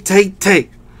take.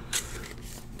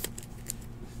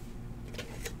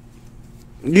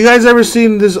 You guys ever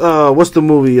seen this, what's the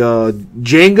movie,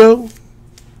 Django?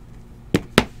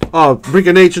 Oh,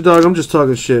 freaking nature, dog. I'm just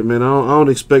talking shit, man. I don't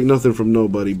expect nothing from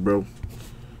nobody, bro.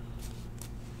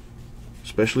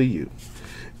 Especially you.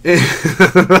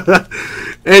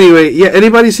 Anyway, yeah,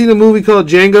 anybody seen a movie called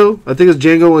Django? I think it's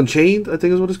Django Unchained, I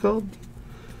think is what it's called.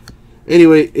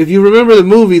 Anyway, if you remember the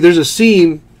movie, there's a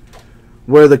scene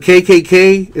where the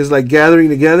KKK is, like, gathering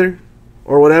together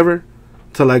or whatever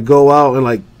to, like, go out and,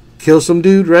 like, kill some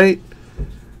dude, right?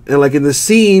 And, like, in the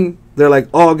scene, they're, like,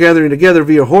 all gathering together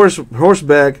via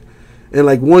horseback, and,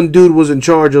 like, one dude was in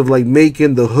charge of, like,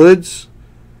 making the hoods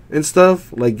and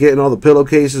stuff, like getting all the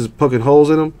pillowcases, poking holes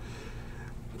in them.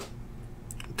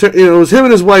 You know, it was him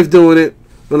and his wife doing it,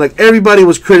 but, like, everybody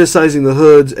was criticizing the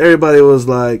hoods. Everybody was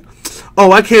like,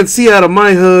 oh, I can't see out of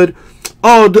my hood.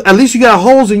 Oh, at least you got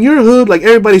holes in your hood. Like,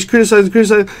 everybody's criticizing.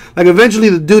 Like, eventually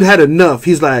the dude had enough.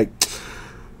 He's like,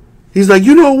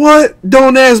 you know what?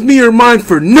 Don't ask me or mine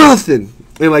for nothing.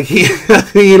 And, like, he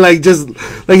like, just,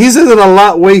 like, he says it a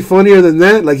lot way funnier than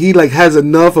that. Like, he, like, has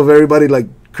enough of everybody, like,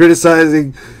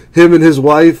 criticizing him and his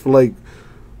wife, like,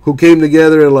 who came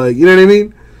together and, like, you know what I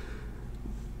mean?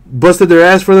 Busted their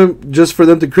ass for them, just for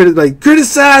them to criticize.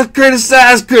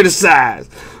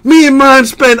 Me and mine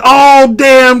spent all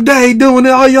damn day doing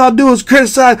it. All y'all do is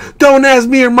criticize. Don't ask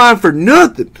me or mine for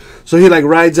nothing. So he, like,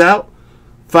 rides out.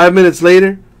 5 minutes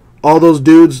later, all those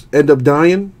dudes end up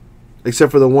dying,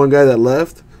 except for the one guy that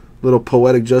left. Little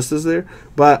poetic justice there.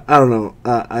 But I don't know.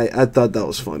 I thought that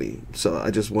was funny, so I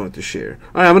just wanted to share.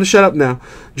 All right, I'm going to shut up now.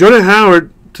 Jordan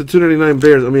Howard to 299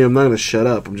 Bears. I mean, I'm not going to shut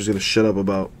up. I'm just going to shut up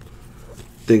about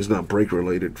things not break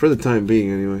related, for the time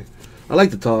being anyway. I like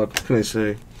to talk. What can I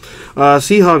say?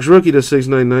 Seahawks rookie to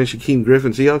 699, Shaquem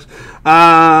Griffin, Seahawks.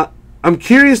 I'm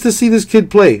curious to see this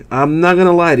kid play. I'm not going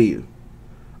to lie to you.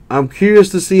 I'm curious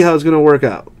to see how it's going to work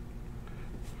out.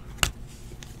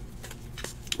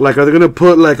 Like, are they gonna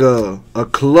put like a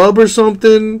club or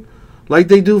something, like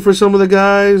they do for some of the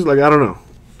guys? Like, I don't know.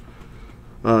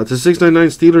 It's a 699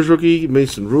 Steelers rookie,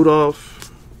 Mason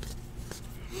Rudolph.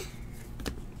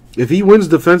 If he wins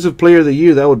Defensive Player of the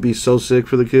Year, that would be so sick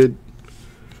for the kid.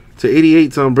 To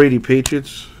 88, Tom Brady,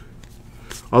 Patriots.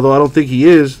 Although I don't think he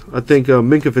is. I think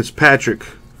Minkah Fitzpatrick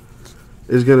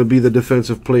is going to be the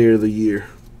Defensive Player of the Year.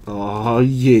 Oh,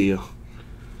 yeah.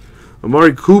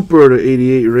 Amari Cooper to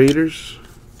 88, Raiders.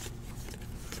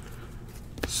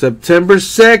 September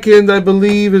 2nd, I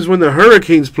believe, is when the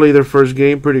Hurricanes play their first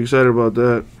game. Pretty excited about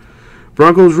that.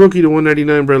 Broncos rookie to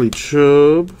 199, Bradley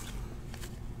Chubb.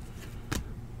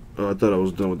 Oh, I thought I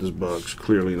was done with this box.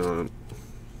 Clearly not.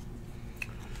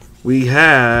 We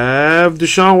have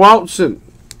Deshaun Watson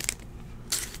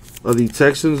of the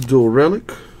Texans, dual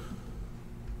relic.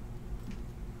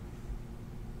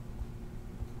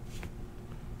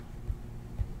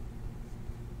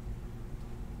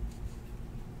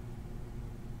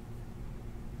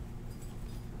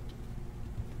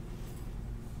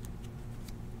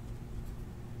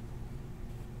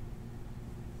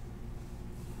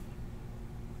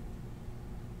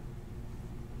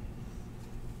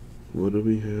 What do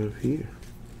we have here?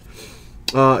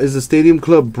 Is the Stadium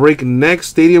Club break next?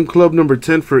 Stadium Club number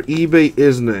 10 for eBay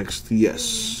is next.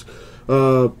 Yes.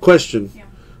 Question.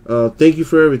 Yeah. Thank you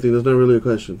for everything. That's not really a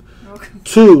question. Okay.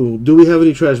 2, do we have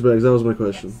any trash bags? That was my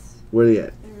question. Yes. Where are they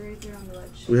at? They're right there on the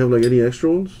ledge. We have like any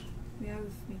extra ones? We have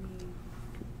maybe...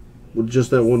 With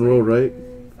just that one row, right?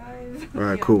 5. All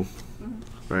right, yeah. Cool.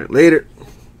 All right, later.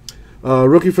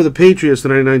 Rookie for the Patriots, the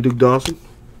 99 Duke Dawson.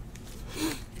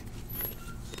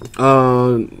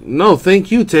 No,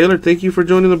 thank you, Taylor. Thank you for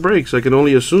joining the breaks. I can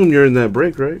only assume you're in that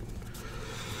break, right?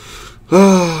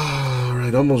 All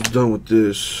right, almost done with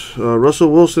this.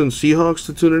 Russell Wilson, Seahawks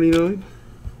to 299.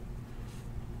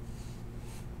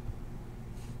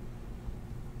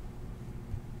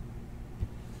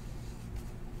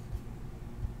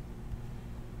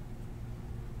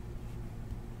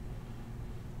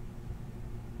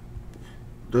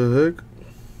 The heck?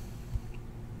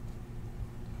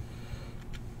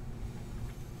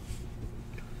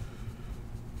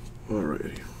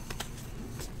 Alrighty.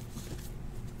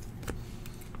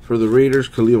 For the Raiders,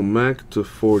 Khalil Mack to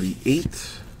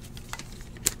 48.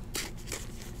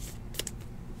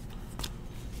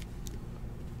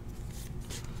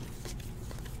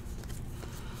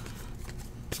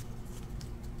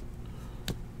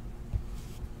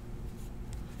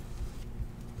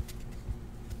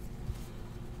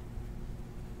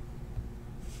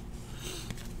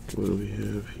 What do we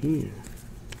have here?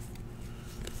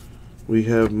 We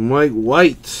have Mike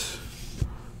White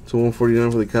to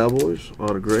 149 for the Cowboys.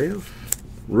 Autograph.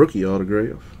 Rookie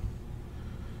autograph.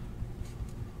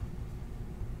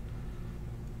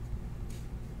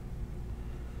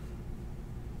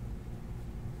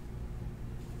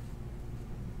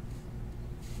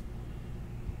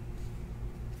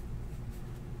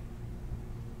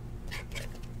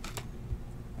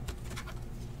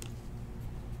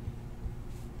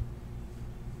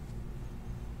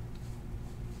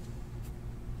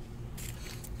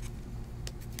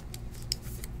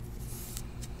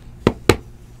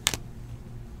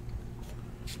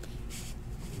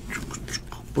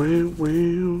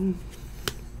 Well.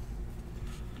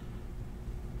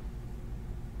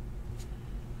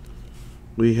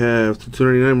 We have the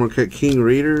 299 Marquette King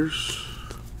Raiders.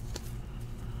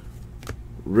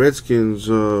 Redskins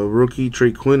rookie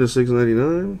Trey Quinn to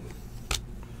 699.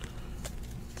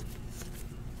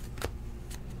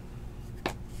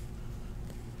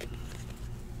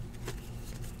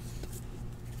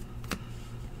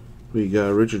 We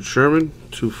got Richard Sherman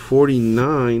to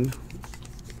 49.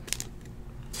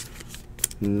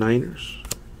 Niners.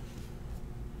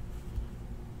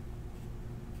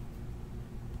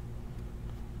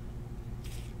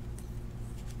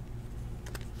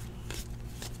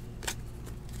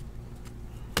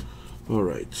 All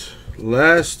right,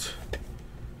 last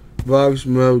box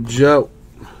mojo,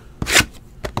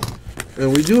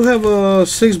 and we do have a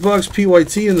 6-box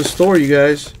PYT in the store, you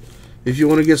guys. If you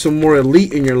want to get some more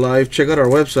elite in your life, check out our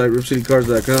website,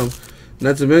 ripcitycards.com.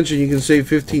 Not to mention, you can save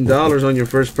 $15 on your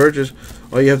first purchase.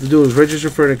 All you have to do is register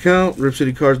for an account,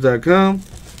 ripcitycards.com.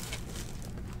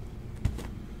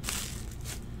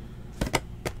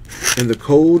 And the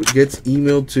code gets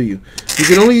emailed to you. You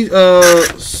can only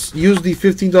use the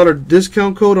 $15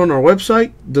 discount code on our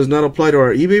website. Does not apply to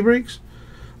our eBay breaks.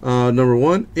 Number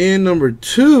 1. And number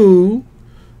 2,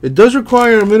 it does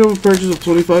require a minimum purchase of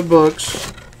 25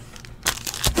 bucks.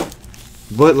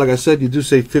 But like I said, you do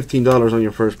save $15 on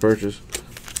your first purchase.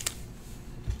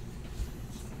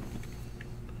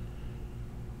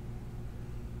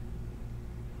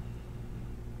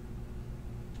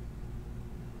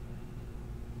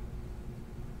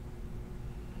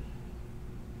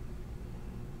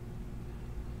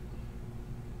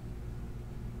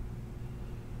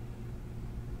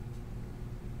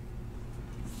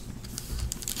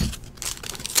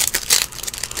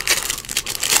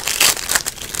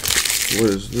 What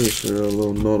is this? A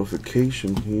little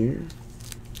notification here.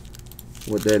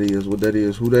 What that is, what that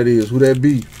is, who that is, who that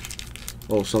be?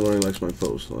 Oh, somebody likes my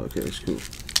post. Oh, okay, that's cool.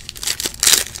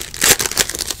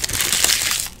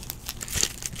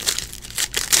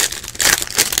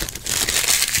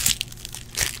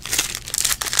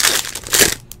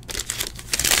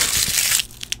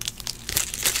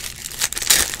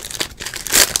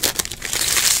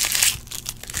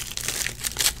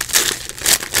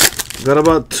 Got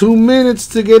about 2 minutes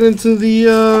to get into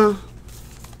the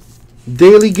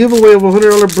daily giveaway of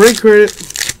 $100 break credit.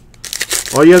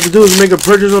 All you have to do is make a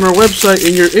purchase on our website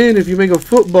and you're in if you make a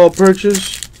football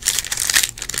purchase.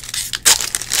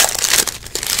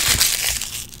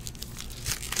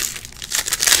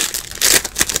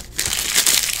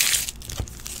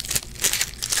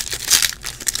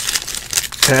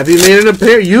 Happy made an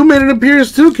appearance. You made an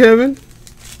appearance too, Kevin.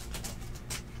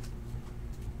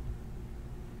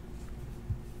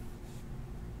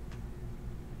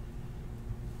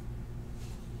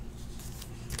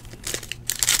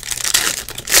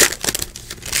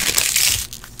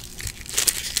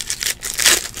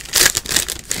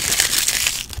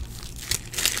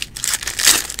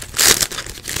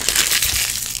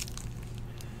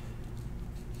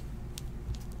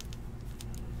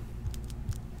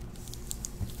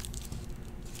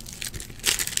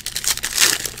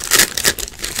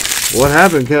 What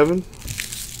happened, Kevin?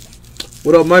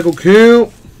 What up, Michael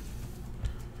Kemp?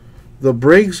 The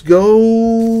breaks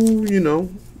go, you know,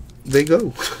 they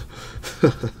go.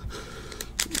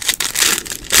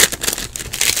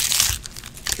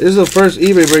 This is the first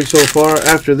eBay break so far.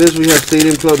 After this, we have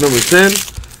Stadium Club number 10.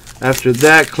 After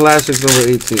that, Classics number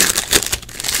 18.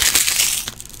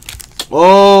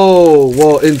 Oh,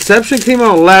 well, Inception came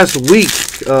out last week,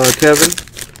 Kevin.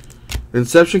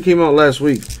 Inception came out last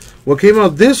week. What came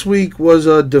out this week was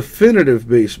a Definitive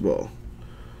Baseball.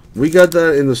 We got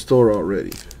that in the store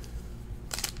already.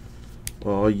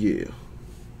 Oh, yeah.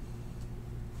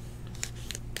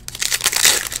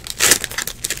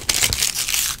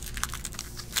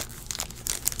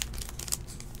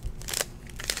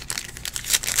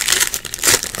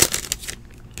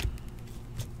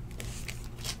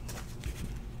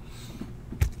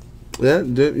 Yeah,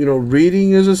 you know,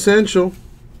 reading is essential.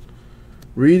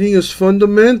 Reading is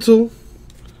fundamental.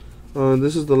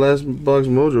 This is the last box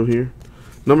mojo here.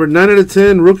 Number 9 out of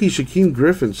 10, rookie Shaquem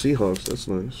Griffin, Seahawks. That's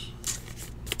nice.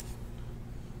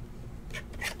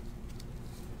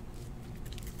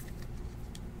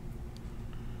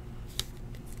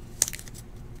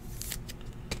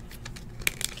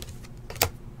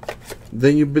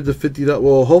 Then you bid the $50.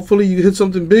 Well, hopefully you hit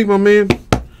something big, my man.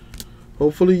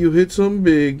 Hopefully you hit something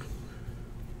big.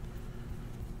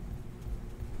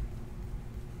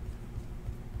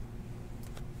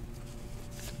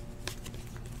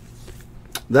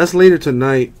 That's later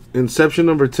tonight. Inception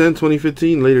number 10,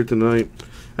 2015, later tonight,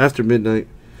 after midnight.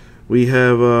 We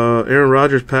have Aaron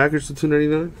Rodgers, Packers to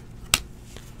 $2.99.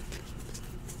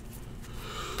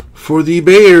 For the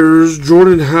Bears,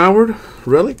 Jordan Howard,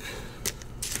 relic.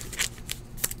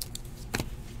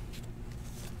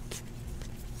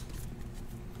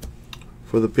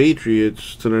 For the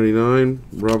Patriots, $2.99,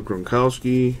 Rob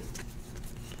Gronkowski.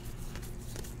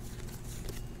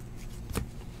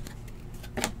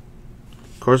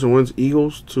 Carson Wentz,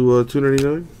 Eagles to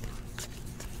 $2.99.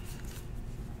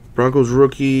 Broncos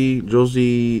rookie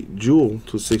Josie Jewell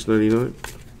to $6.99.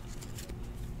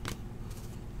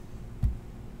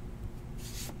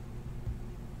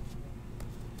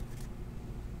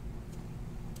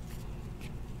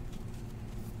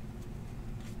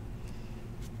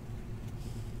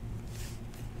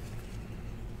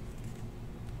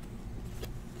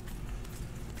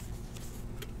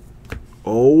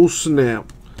 Oh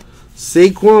snap!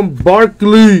 Saquon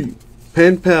Barkley,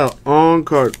 pen pal, on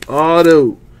card,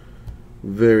 auto.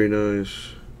 Very nice.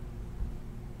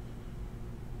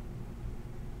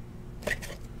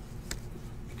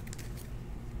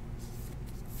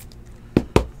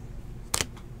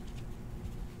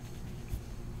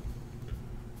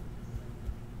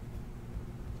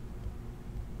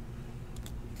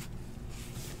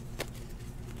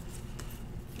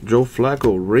 Joe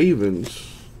Flacco, Ravens,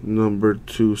 number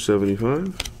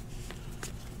 275.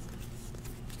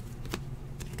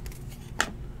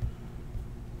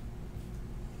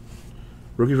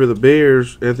 Rookie for the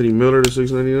Bears, Anthony Miller to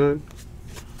 $6.99.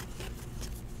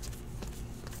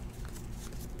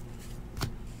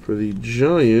 For the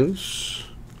Giants,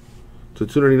 to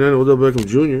 $2.99, Odell Beckham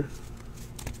Jr.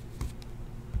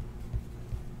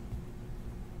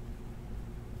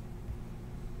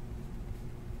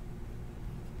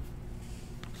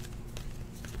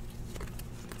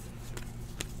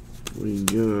 We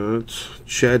got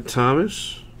Chad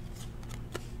Thomas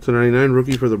 /99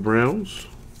 rookie for the Browns.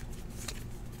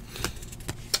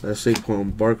 That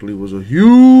Saquon Barkley was a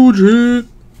huge hit.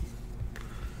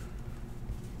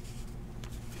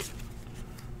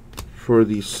 For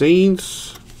the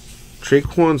Saints,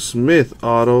 Traquan Smith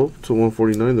auto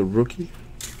 /149, the rookie.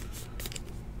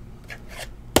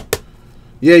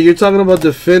 Yeah, you're talking about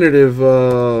definitive,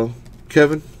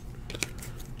 Kevin.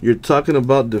 You're talking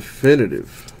about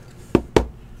definitive.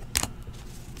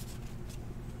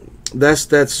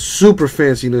 That's super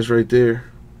fanciness right there.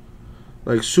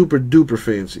 Like super duper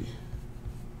fancy.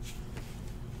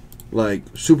 Like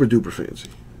super duper fancy.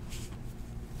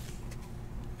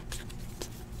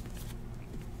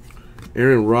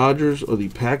 Aaron Rodgers of the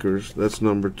Packers. That's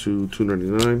number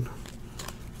 2/299.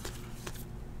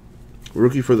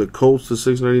 Rookie for the Colts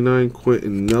 /699,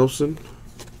 Quentin Nelson.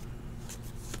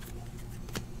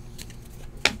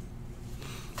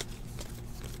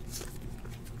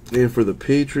 And for the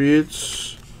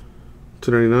Patriots,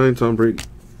 /299, Tom Brady.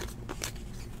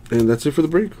 And that's it for the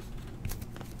break.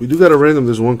 We do got to random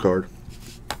this one card.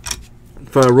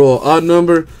 If I roll odd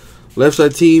number, left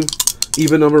side team,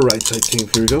 even number, right side team.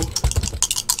 Here we go.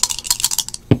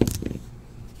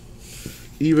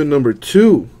 Even number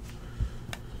 2.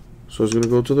 So it's going to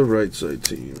go to the right side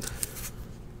team.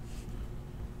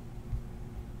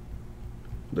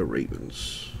 The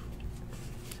Ravens.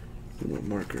 Give me a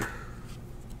marker.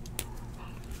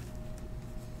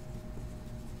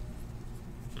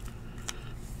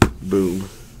 Boom.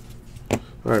 All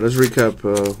right, let's recap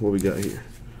what we got here.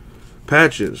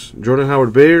 Patches. Jordan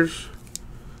Howard Bears.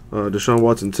 Deshaun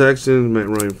Watson Texans. Matt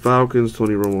Ryan Falcons.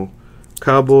 Tony Romo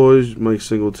Cowboys. Mike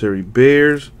Singletary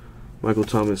Bears. Michael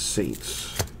Thomas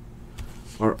Saints.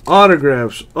 Our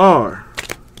autographs are...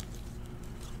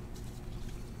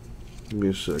 Give me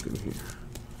a second here.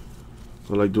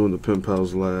 I like doing the pen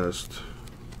pals last.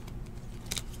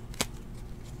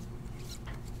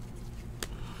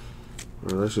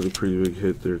 That's a pretty big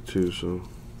hit there too. So,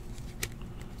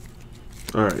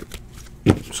 all right.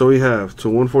 So we have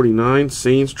 /149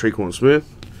 Saints Traquan Smith,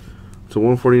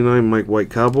 /149 Mike White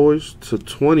Cowboys,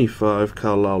 /25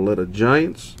 Kyle Lauletta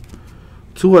Giants,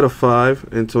 2/5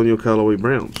 Antonio Callaway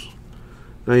Browns,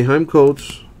 Nyheim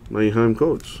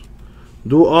Colts,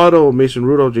 dual auto Mason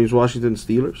Rudolph James Washington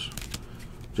Steelers,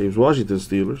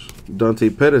 Dante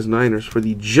Pettis Niners. For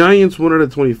the Giants,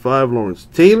 1/25 Lawrence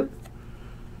Taylor.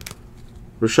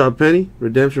 Rashad Penny,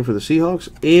 redemption for the Seahawks,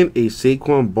 and a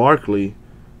Saquon Barkley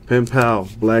pen pal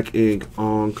black ink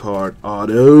on card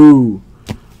auto.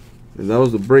 And that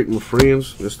was the break, my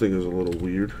friends. This thing is a little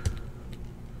weird.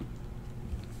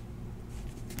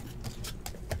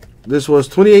 This was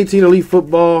 2018 Elite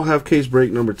Football half case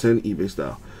break number 10 eBay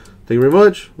style. Thank you very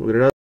much. We'll get it out.